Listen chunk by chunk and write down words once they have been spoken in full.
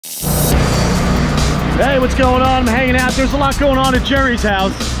Hey, what's going on? I'm hanging out. There's a lot going on at Jerry's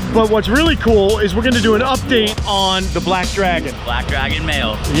house, but what's really cool is we're gonna do an update on the black dragon. Black dragon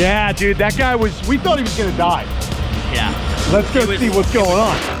male. Yeah, dude, that guy we thought he was gonna die. Yeah. Let's go see what's going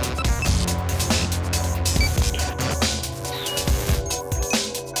on.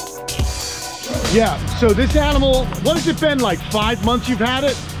 Yeah, so this animal, what has it been, like 5 months you've had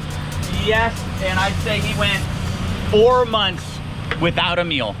it? Yes, and I'd say he went 4 months without a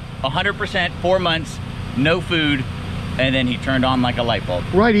meal. 100%, 4 months, no food, and then he turned on like a light bulb.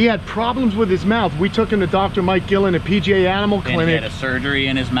 Right, he had problems with his mouth. We took him to Dr. Mike Gillen at PGA Animal Clinic. And he had a surgery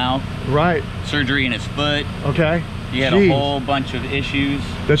in his mouth. Right. Surgery in his foot. Okay. He had a whole bunch of issues.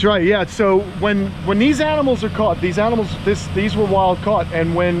 That's right, yeah. So when these animals are caught, these were wild caught,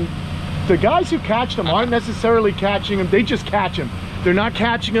 and when the guys who catch them aren't necessarily catching them, they just catch them. They're not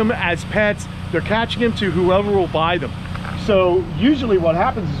catching them as pets, they're catching them to whoever will buy them. So usually what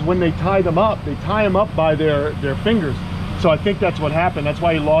happens is when they tie them up, they tie them up by their fingers. So I think that's what happened. That's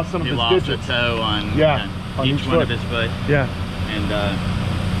why he lost some of his digits. He lost a toe on, on each one of his foot. Yeah.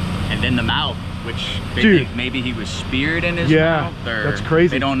 And then the mouth, which they think maybe he was speared in his mouth. Or that's crazy.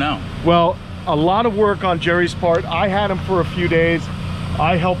 They don't know. Well, a lot of work on Jerry's part. I had him for a few days.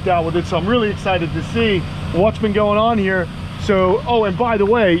 I helped out with it, so I'm really excited to see what's been going on here. So, oh, and by the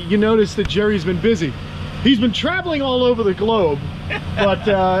way, you notice that Jerry's been busy. He's been traveling all over the globe, but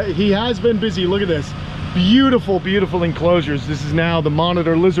he has been busy. Look at this. Beautiful, beautiful enclosures. This is now the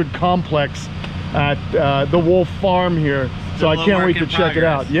monitor lizard complex at the Wolf Farm here. So I can't wait to check it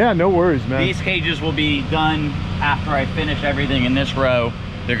out. Yeah, no worries, man. These cages will be done after I finish everything in this row.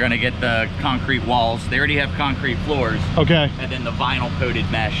 They're gonna get the concrete walls. They already have concrete floors. Okay. And then the vinyl coated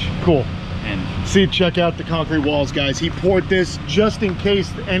mesh. Cool. And see, check out the concrete walls, guys. He poured this just in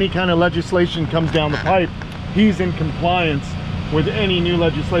case any kind of legislation comes down the pipe. He's in compliance with any new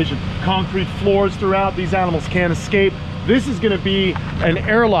legislation. Concrete floors throughout. These animals can't escape. This is gonna be an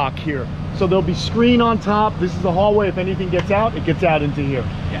airlock here. So there'll be screen on top. This is the hallway. If anything gets out, it gets out into here.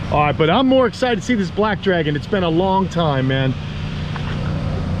 Yes. All right, but I'm more excited to see this black dragon. It's been a long time, man.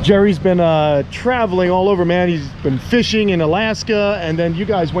 Jerry's been traveling all over, man. He's been fishing in Alaska, and then you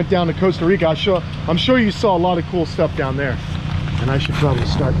guys went down to Costa Rica. I'm sure you saw a lot of cool stuff down there. And I should probably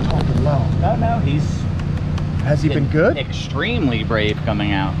start talking low. No, Has he been good? Extremely brave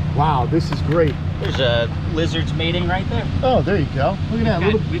coming out. Wow, this is great. There's a lizards mating right there. Oh, there you go. Look at that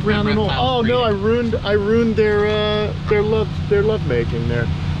little brown and old. Oh no, I ruined their love making there.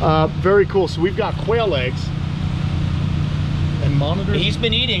 Very cool. So we've got quail eggs and monitors. He's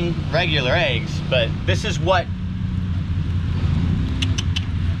been eating regular eggs, but this is what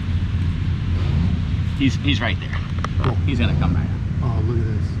he's right there. Cool. He's gonna come right out. Oh, look at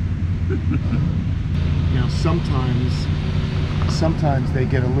this. Now sometimes they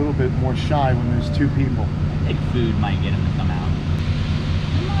get a little bit more shy when there's two people. I think food might get him to come out.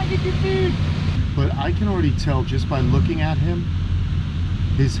 Come on, get your food. But I can already tell just by looking at him,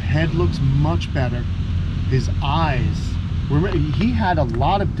 his head looks much better. His eyes, he had a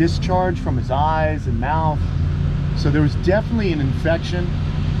lot of discharge from his eyes and mouth. So there was definitely an infection.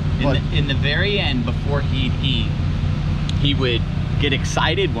 In the very end, before he'd eat, he would get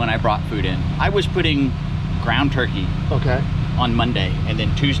excited when I brought food in. I was putting ground turkey on Monday, and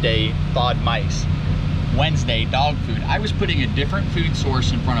then Tuesday thawed mice, Wednesday dog food. I was putting a different food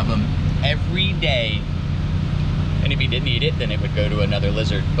source in front of him every day, and if he didn't eat it, then it would go to another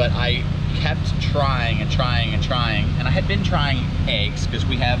lizard. But I kept trying and trying and trying, and I had been trying eggs because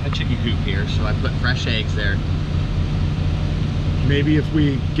we have a chicken coop here, so I put fresh eggs there. Maybe if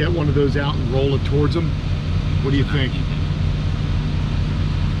we get one of those out and roll it towards him, what do you think?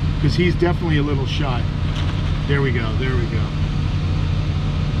 Because he's definitely a little shy. There we go, there we go.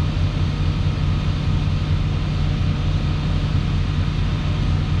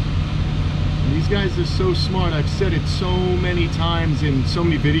 And these guys are so smart. I've said it so many times in so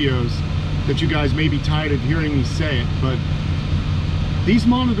many videos that you guys may be tired of hearing me say it, but these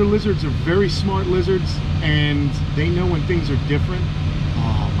monitor lizards are very smart lizards, and they know when things are different.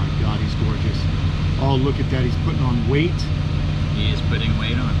 Oh my God, he's gorgeous. Oh, look at that, he's putting on weight. He is putting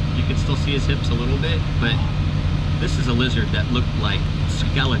weight on. You can still see his hips a little bit, but this is a lizard that looked like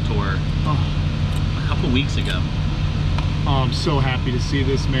Skeletor a couple weeks ago. Oh, I'm so happy to see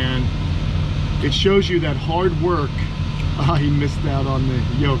this, man. It shows you that hard work. Oh, he missed out on the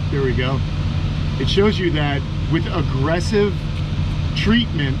yoke. There we go. It shows you that with aggressive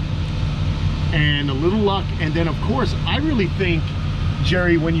treatment and a little luck, and then of course, I really think,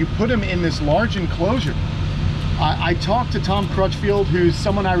 Jerry, when you put him in this large enclosure, I talked to Tom Crutchfield, who's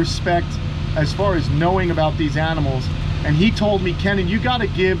someone I respect as far as knowing about these animals, and he told me, Kenan, you got to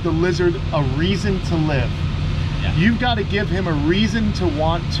give the lizard a reason to live. Yeah. You've got to give him a reason to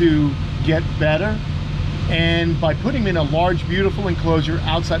want to get better. And by putting him in a large, beautiful enclosure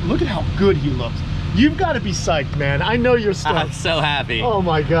outside, look at how good he looks. You've got to be psyched, man. I know you're stoked. I'm so happy. Oh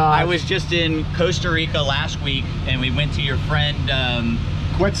my God. I was just in Costa Rica last week, and we went to your friend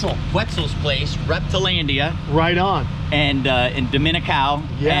Quetzal's place, Reptilandia. Right on. And in Dominical,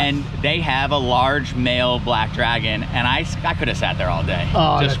 yes. And they have a large male black dragon, and I could have sat there all day,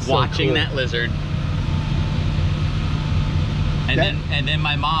 just watching so cool. That lizard. And then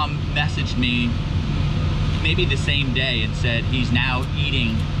my mom messaged me maybe the same day and said he's now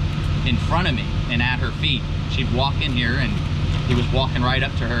eating in front of me and at her feet. She'd walk in here and he was walking right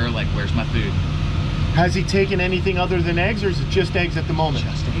up to her like, where's my food? Has he taken anything other than eggs, or is it just eggs at the moment?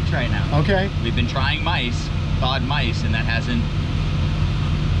 Just eggs right now. Okay. We've been trying mice, thawed mice, and that hasn't,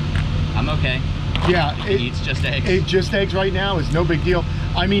 I'm okay. Yeah. He eats just eggs. Just eggs right now is no big deal.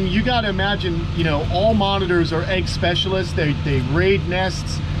 I mean, you got to imagine, you know, all monitors are egg specialists. They raid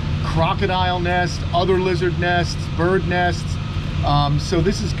nests, crocodile nests, other lizard nests, bird nests. So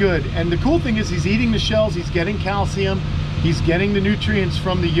this is good. And the cool thing is he's eating the shells, he's getting calcium, he's getting the nutrients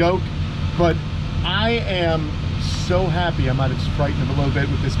from the yolk. But I am so happy. I might have frightened him a little bit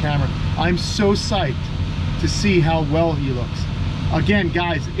with this camera. I'm so psyched to see how well he looks. Again,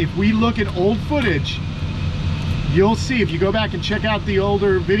 guys, if we look at old footage, you'll see, if you go back and check out the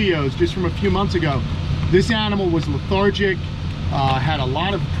older videos just from a few months ago, this animal was lethargic, had a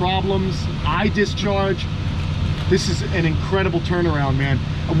lot of problems, eye discharge. This is an incredible turnaround, man.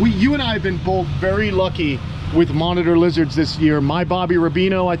 You and I have been both very lucky with monitor lizards this year. My Bobby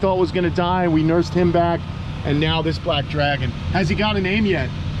Rubino I thought was gonna die, we nursed him back, and now this black dragon. Has he got a name yet?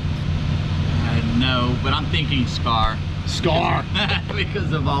 No, but I'm thinking Scar. Scar.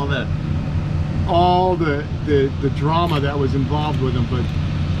 Because of all the drama that was involved with them. But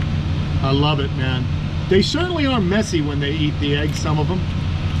I love it, man. They certainly are messy when they eat the eggs, some of them.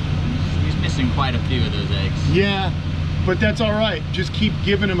 He's missing quite a few of those eggs. Yeah, but that's all right. Just keep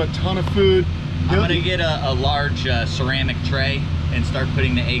giving him a ton of food. I'm gonna get a large ceramic tray and start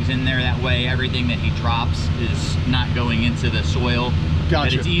putting the eggs in there. That way everything that he drops is not going into the soil. Gotcha.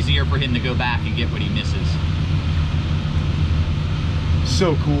 But it's easier for him to go back and get what he misses.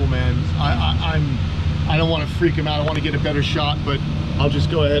 So cool, man. I don't want to freak him out. I want to get a better shot, but I'll just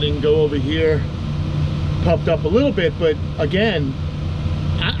go ahead and go over here. Puffed up a little bit, but again,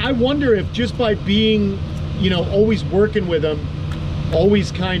 I wonder if just by being, you know, always working with him,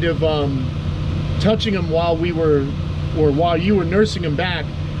 always kind of touching him while we were, or while you were nursing him back,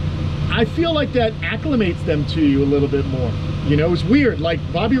 I feel like that acclimates them to you a little bit more. You know, it's weird. Like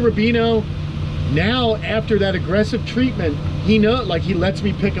Bobby Rubino, now after that aggressive treatment, he lets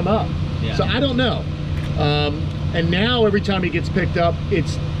me pick him up. Yeah. So I don't know. And now every time he gets picked up,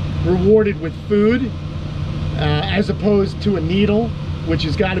 it's rewarded with food as opposed to a needle, which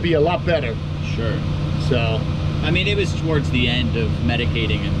has got to be a lot better. Sure. So, I mean, it was towards the end of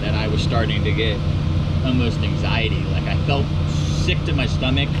medicating him that I was starting to get almost anxiety. Like I felt sick to my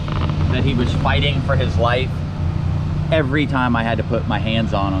stomach that he was fighting for his life every time I had to put my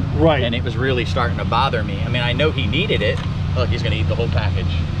hands on him. Right. And it was really starting to bother me. I mean, I know he needed it. Look, he's gonna eat the whole package.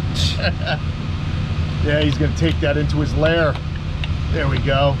 Yeah, he's gonna take that into his lair. There we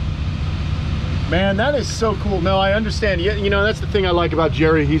go. Man, that is so cool. No, I understand. You know, that's the thing I like about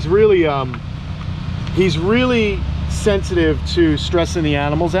Jerry. He's really sensitive to stressing the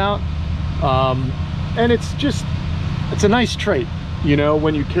animals out. And it's a nice trait. You know,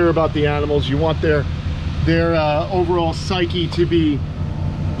 when you care about the animals, you want their overall psyche to be,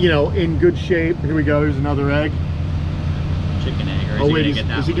 you know, in good shape. Here we go. Here's another egg. Chicken egg. Or oh wait,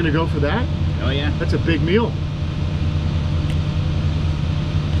 is he gonna go for that? Oh yeah. That's a big meal.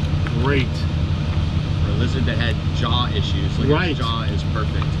 Great. For a lizard that had jaw issues, like right. His jaw is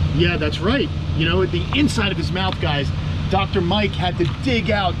perfect. Yeah, that's right. You know, the inside of his mouth, guys, Dr. Mike had to dig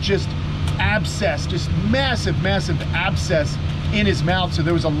out just abscess, just massive abscess in his mouth. So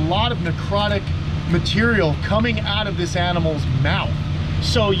there was a lot of necrotic material coming out of this animal's mouth.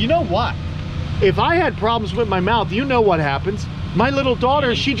 So you know what? If I had problems with my mouth, you know what happens. My little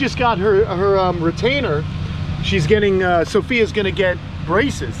daughter, she just got her retainer. She's getting, Sophia's gonna get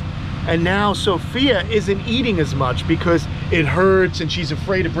braces. And now Sophia isn't eating as much because it hurts and she's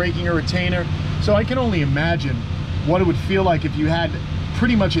afraid of breaking her retainer. So I can only imagine what it would feel like if you had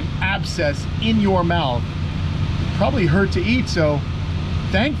pretty much an abscess in your mouth. It probably hurt to eat. So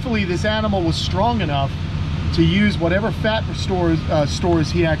thankfully this animal was strong enough to use whatever fat stores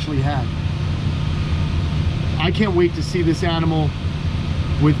he actually had. I can't wait to see this animal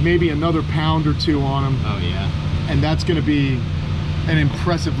with maybe another pound or two on him. Oh yeah. and that's going to be an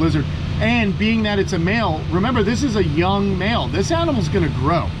impressive lizard. And being that it's a male, remember this is a young male. This animal's going to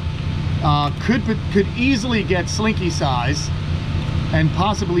grow. Could easily get slinky size and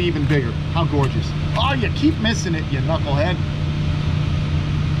possibly even bigger. How gorgeous. Oh, you keep missing it, you knucklehead.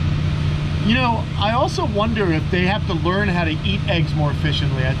 You know, I also wonder if they have to learn how to eat eggs more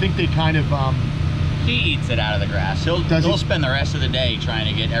efficiently. I think they kind of... He eats it out of the grass. He'll spend the rest of the day trying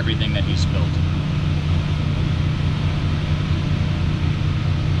to get everything that he spilled.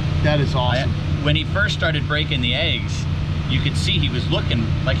 That is awesome. When he first started breaking the eggs, you could see he was looking,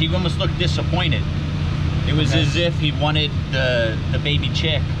 like he almost looked disappointed. It was as if he wanted the baby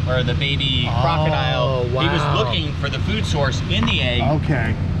chick or the baby crocodile. Wow. He was looking for the food source in the egg.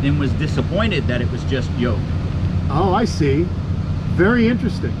 Okay. Then was disappointed that it was just yolk. Oh, I see. Very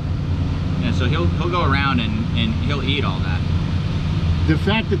interesting. And so he'll go around and he'll eat all that. The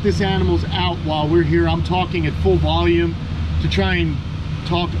fact that this animal's out while we're here, I'm talking at full volume to try and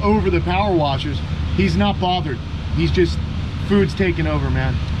talk over the power washers. He's not bothered. He's just, food's taking over,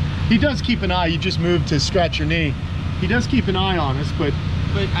 man. He does keep an eye. You just moved to scratch your knee. He does keep an eye on us, but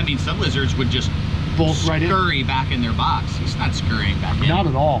I mean, some lizards would just bolt right in. Scurry back in their box. He's not scurrying back in. Not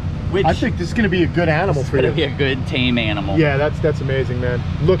at all. I think this is going to be a good animal for you. It's going to be a good tame animal. Yeah, that's amazing, man.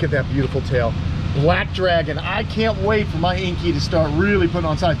 Look at that beautiful tail. Black dragon. I can't wait for my Inky to start really putting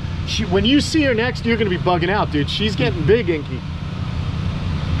on size. When you see her next, you're going to be bugging out, dude. She's getting big, Inky.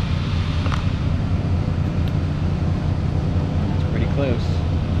 It's pretty close.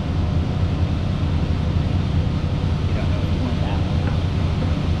 You don't know if you want that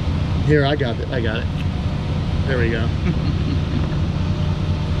one. Here, I got it. There we go.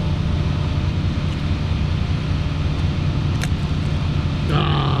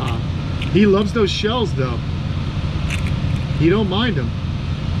 He loves those shells though. He don't mind them.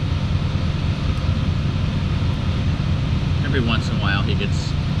 Every once in a while he gets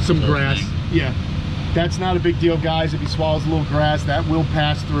some grass. Yeah, that's not a big deal, guys. If he swallows a little grass, that will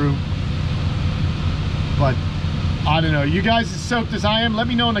pass through. But I don't know, you guys as soaked as I am, let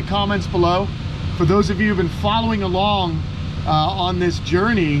me know in the comments below. For those of you who've been following along on this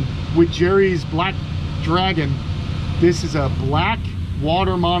journey with Jerry's black dragon, this is a black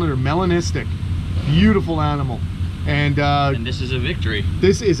water monitor, melanistic, beautiful animal. And this is a victory.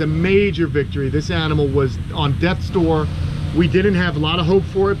 This is a major victory. This animal was on death's door. We didn't have a lot of hope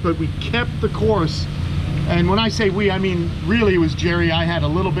for it, but we kept the course. And when I say we, I mean really it was Jerry. I had a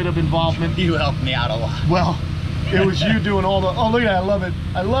little bit of involvement. You helped me out a lot. Well, it was you doing all the, oh look at that, I love it.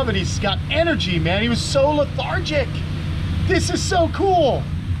 I love it. He's got energy, man. He was so lethargic. This is so cool.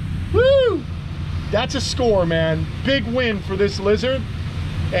 Woo! That's a score, man. Big win for this lizard,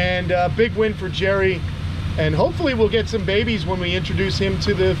 and big win for Jerry. And hopefully we'll get some babies when we introduce him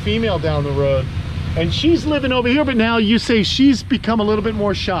to the female down the road. And she's living over here, but now you say she's become a little bit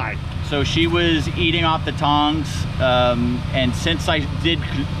more shy. So she was eating off the tongs, and since I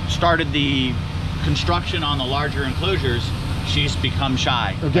started the construction on the larger enclosures, she's become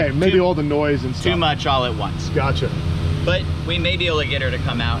shy. Okay, like maybe all the noise and stuff. Too much all at once. Gotcha. But we may be able to get her to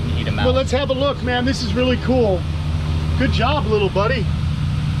come out and eat them out. Well, let's have a look, man. This is really cool. Good job, little buddy.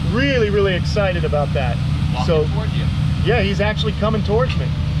 Really, really excited about that. Walking towards you. Yeah, he's actually coming towards me.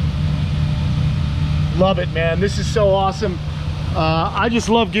 Love it, man. This is so awesome. I just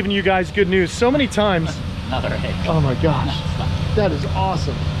love giving you guys good news. So many times. Another egg. Oh my gosh. That is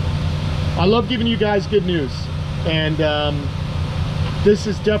awesome. I love giving you guys good news. And this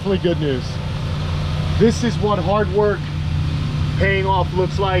is definitely good news. This is what hard work paying off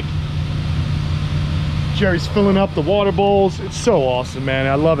looks like. Jerry's filling up the water bowls. It's so awesome, man.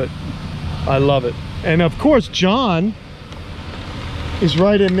 I love it. I love it. And of course, John is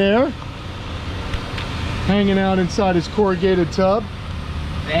right in there, hanging out inside his corrugated tub.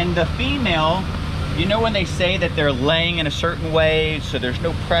 And the female, you know when they say that they're laying in a certain way so there's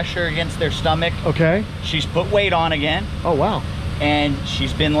no pressure against their stomach? Okay. She's put weight on again. Oh, wow. And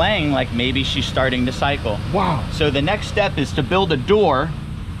she's been laying like maybe she's starting to cycle. Wow. So the next step is to build a door.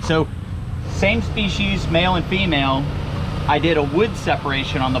 So same species, male and female. I did a wood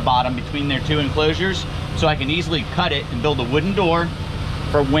separation on the bottom between their two enclosures so I can easily cut it and build a wooden door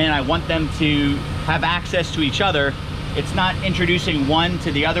for when I want them to have access to each other. It's not introducing one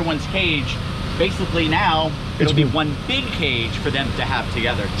to the other one's cage. Basically now it'll be one big cage for them to have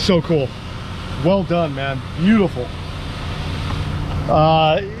together. So cool. Well done, man. Beautiful.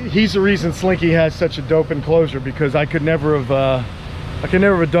 He's the reason Slinky has such a dope enclosure, because I could never have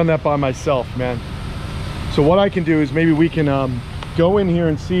done that by myself, man. So what I can do is maybe we can go in here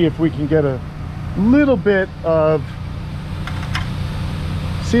and see if we can get a little bit of,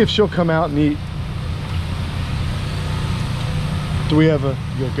 see if she'll come out and eat. Do we have a,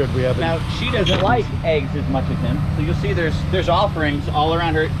 yeah, good, we have Now, she doesn't like eggs as much as him. So you'll see there's offerings all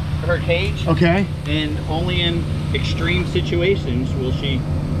around her cage. Okay. And only in extreme situations will she.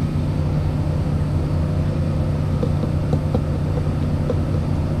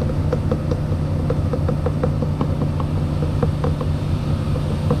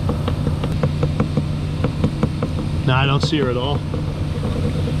 No, I don't see her at all.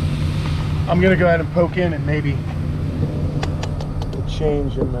 I'm gonna go ahead and poke in and maybe the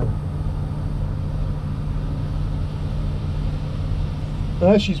change in the...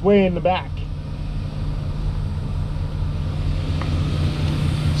 she's way in the back.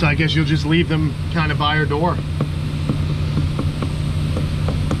 So I guess you'll just leave them kind of by her door.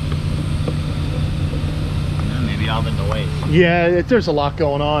 Maybe all in the way. Yeah, there's a lot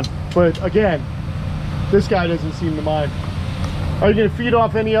going on. But again, this guy doesn't seem to mind. Are you gonna feed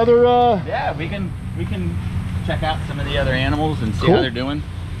off any other Yeah, we can check out some of the other animals and see Cool. how they're doing.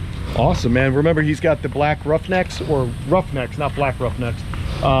 Awesome, man. Remember, he's got the black roughnecks, or roughnecks, not black roughnecks.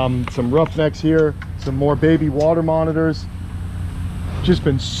 Some roughnecks here, some more baby water monitors. Just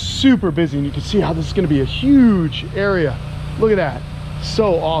been super busy, and you can see how this is gonna be a huge area. Look at that.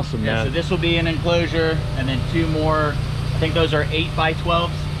 So awesome, Yeah, man. so this will be an enclosure, and then 2 more. I think those are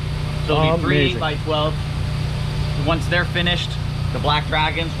 8x12s. So it'll be 3 Amazing. 8x12s. Once they're finished, the black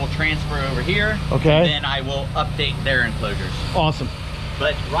dragons will transfer over here. Okay. And then I will update their enclosures. Awesome.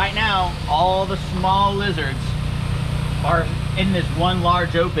 But right now, all the small lizards are in this one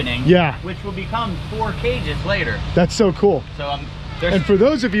large opening. Yeah. Which will become 4 cages later. That's so cool. So there's... And for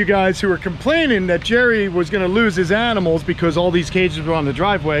those of you guys who are complaining that Jerry was gonna lose his animals because all these cages were on the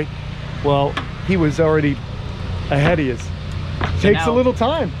driveway, well, he was already ahead of you. Takes a little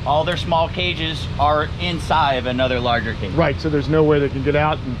time. All their small cages are inside of another larger cage. Right, so there's no way they can get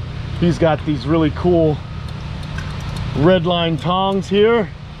out. And he's got these really cool red line tongs here.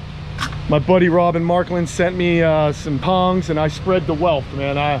 My buddy Robin Markland sent me some tongs, and I spread the wealth,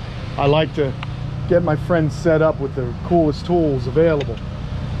 man. I like to get my friends set up with the coolest tools available.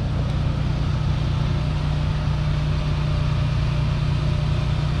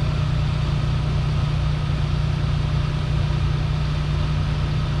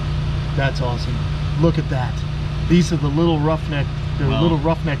 That's awesome. Look at that. These are the little roughneck, little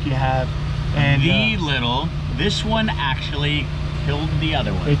roughneck you have. And this one actually killed the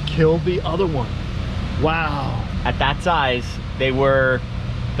other one. It killed the other one. Wow. At that size, they were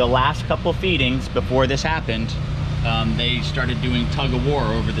the last couple feedings before this happened. They started doing tug of war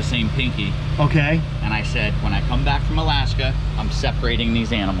over the same pinky. Okay. And I said, when I come back from Alaska, I'm separating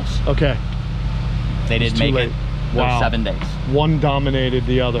these animals. Okay. They didn't make it those 7 days. One dominated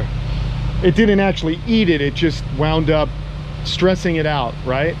the other. It didn't actually eat it, it just wound up stressing it out,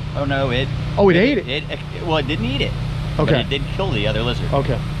 right? Oh no, it ate it? Well, it didn't eat it. Okay. But it did kill the other lizard.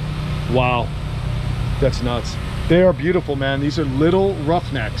 Okay. Wow. That's nuts. They are beautiful, man. These are little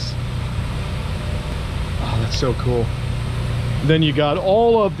roughnecks. Oh, that's so cool. Then you got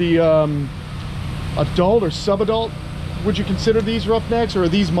all of the adult or sub-adult. Would you consider these roughnecks, or are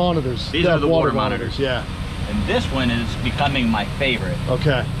these monitors? These are the water monitors. Yeah. And this one is becoming my favorite.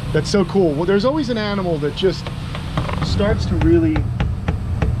 Okay, that's so cool. Well, there's always an animal that just starts to really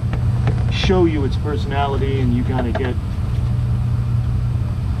show you its personality, and you kind of get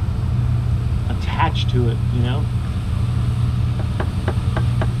attached to it, you know?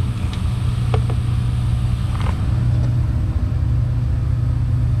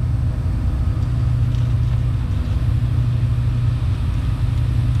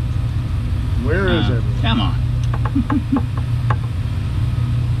 Where is it? Come on.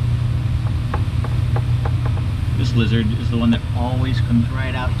 This lizard is the one that always comes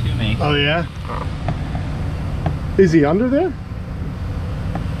right out to me. Oh yeah? Is he under there?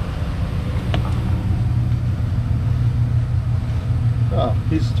 Oh,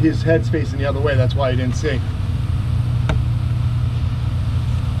 his head's facing the other way, that's why he didn't see.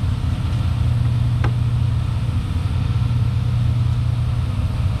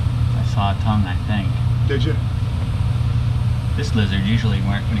 I saw a tongue, I think. Did you? This lizard usually,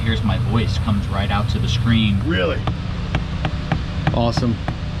 when it hears my voice, comes right out to the screen. Really? Awesome.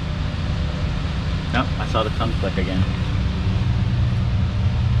 Nope, I saw the tongue click again.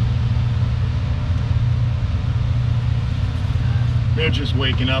 They're just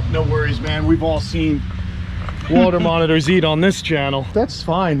waking up. No worries, man. We've all seen water monitors eat on this channel. That's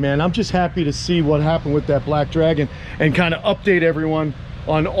fine, man. I'm just happy to see what happened with that black dragon and kind of update everyone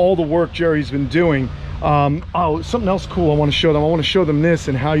on all the work Jerry's been doing. Oh, something else cool I want to show them. I want to show them this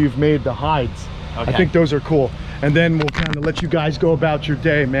and how you've made the hides. Okay. I think those are cool. And then we'll kind of let you guys go about your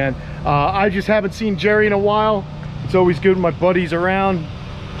day, man. I just haven't seen Jerry in a while. It's always good when my buddy's around.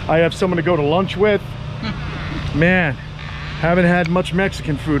 I have someone to go to lunch with. Man, haven't had much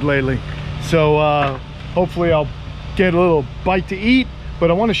Mexican food lately. So hopefully I'll get a little bite to eat.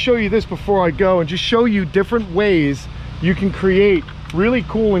 But I want to show you this before I go and just show you different ways you can create really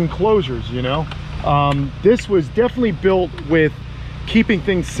cool enclosures, you know. This was definitely built with keeping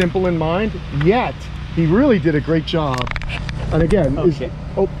things simple in mind, yet he really did a great job. And again, is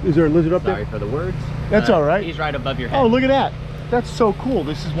there a lizard up there? Sorry for the words. That's all right. He's right above your head. Oh, look at that. That's so cool.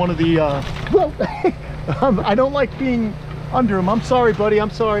 This is one of the, well, I don't like being under him. I'm sorry, buddy. I'm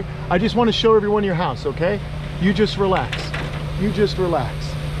sorry. I just want to show everyone your house, okay? You just relax. You just relax.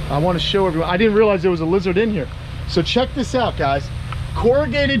 I want to show everyone. I didn't realize there was a lizard in here. So check this out, guys.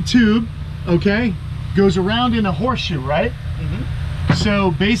 Corrugated tube, okay, goes around in a horseshoe, right? Mm-hmm.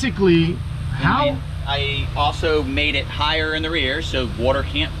 So basically, I also made it higher in the rear so water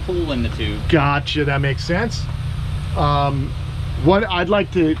can't pool in the tube. Gotcha, that makes sense. What I'd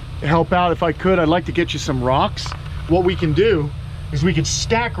like to help out, if I could, I'd like to get you some rocks. What we can do is we can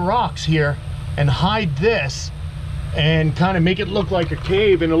stack rocks here and hide this and kind of make it look like a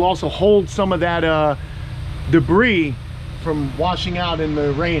cave, and it'll also hold some of that debris from washing out in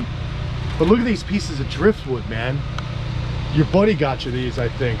the rain. But look at these pieces of driftwood, man. Your buddy got you these, I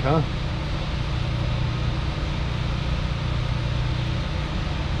think, huh?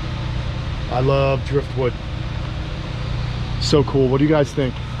 I love driftwood. So cool. What do you guys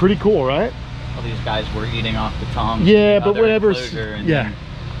think? Pretty cool, right? All these guys were eating off the tongs. Yeah, but whatever. Yeah.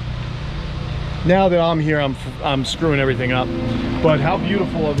 Now that I'm here, I'm screwing everything up. But how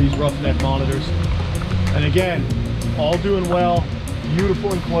beautiful are these roughneck monitors? And again, all doing well.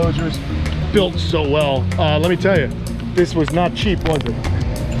 Beautiful enclosures, built so well. Let me tell you, this was not cheap, was it?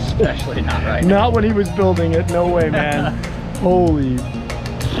 Especially not right now. Not when he was building it. No way, man. Holy.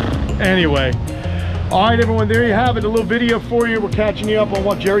 Anyway. All right, everyone, there you have it. A little video for you. We're catching you up on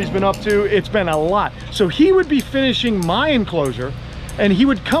what Jerry's been up to. It's been a lot. So he would be finishing my enclosure, and he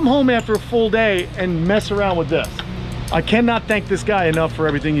would come home after a full day and mess around with this. I cannot thank this guy enough for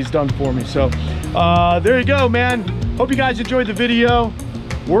everything he's done for me. So there you go, man. Hope you guys enjoyed the video.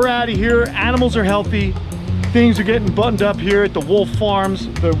 We're out of here. Animals are healthy. Things are getting buttoned up here at the Wolf Farms,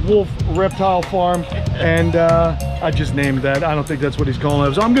 the Wolf Reptile Farm. And I just named that. I don't think that's what he's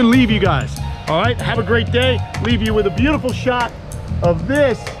calling it. So I'm gonna leave you guys. All right, have a great day. Leave you with a beautiful shot of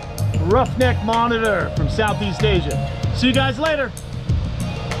this roughneck monitor from Southeast Asia. See you guys later.